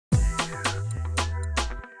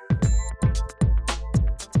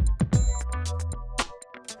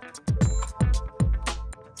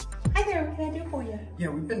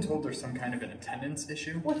told there's some kind of an attendance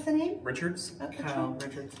issue. What's the name? Richards. Kyle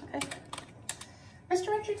Richards. Okay. Mr.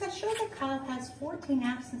 Richards, I showed that Kyle has 14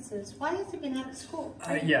 absences. Why has he been out of school?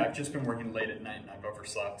 Yeah, I've just been working late at night and I've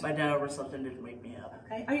overslept. My dad overslept and didn't wake me up.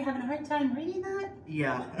 Okay. Are you having a hard time reading that?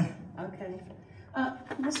 Yeah. Okay.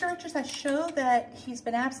 Mr. Richards, I show that he's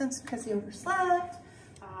been absent because he overslept.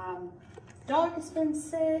 Dog has been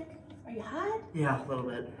sick. Are you hot? Yeah, a little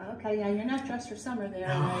bit. Okay, yeah, you're not dressed for summer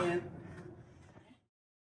there, are you?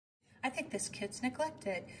 I think this kid's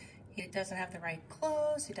neglected. He doesn't have the right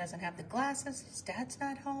clothes, he doesn't have the glasses, his dad's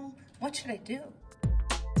not home. What should I do?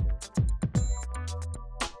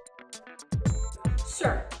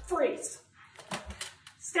 Sir, freeze.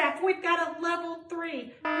 Staff, we've got a level 3.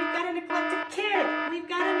 We've got a neglected kid. We've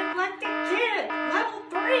got a neglected kid. Level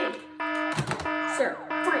 3. Sir,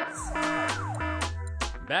 freeze.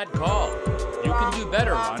 Bad call. You can do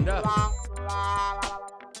better, Rhonda.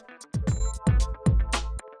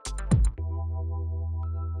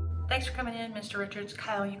 Thanks for coming in, Mr. Richards.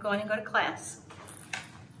 Kyle, you go in and go to class. I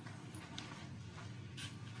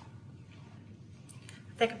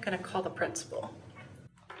think I'm going to call the principal.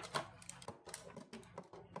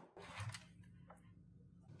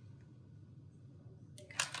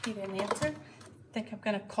 He didn't answer. I think I'm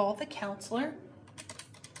going to call the counselor.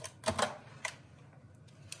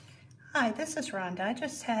 Hi, this is Rhonda. I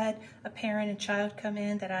just had a parent and child come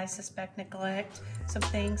in that I suspect neglect. Some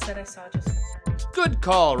things that I saw just concerned. Good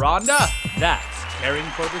call, Rhonda. That's caring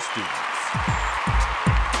for the student.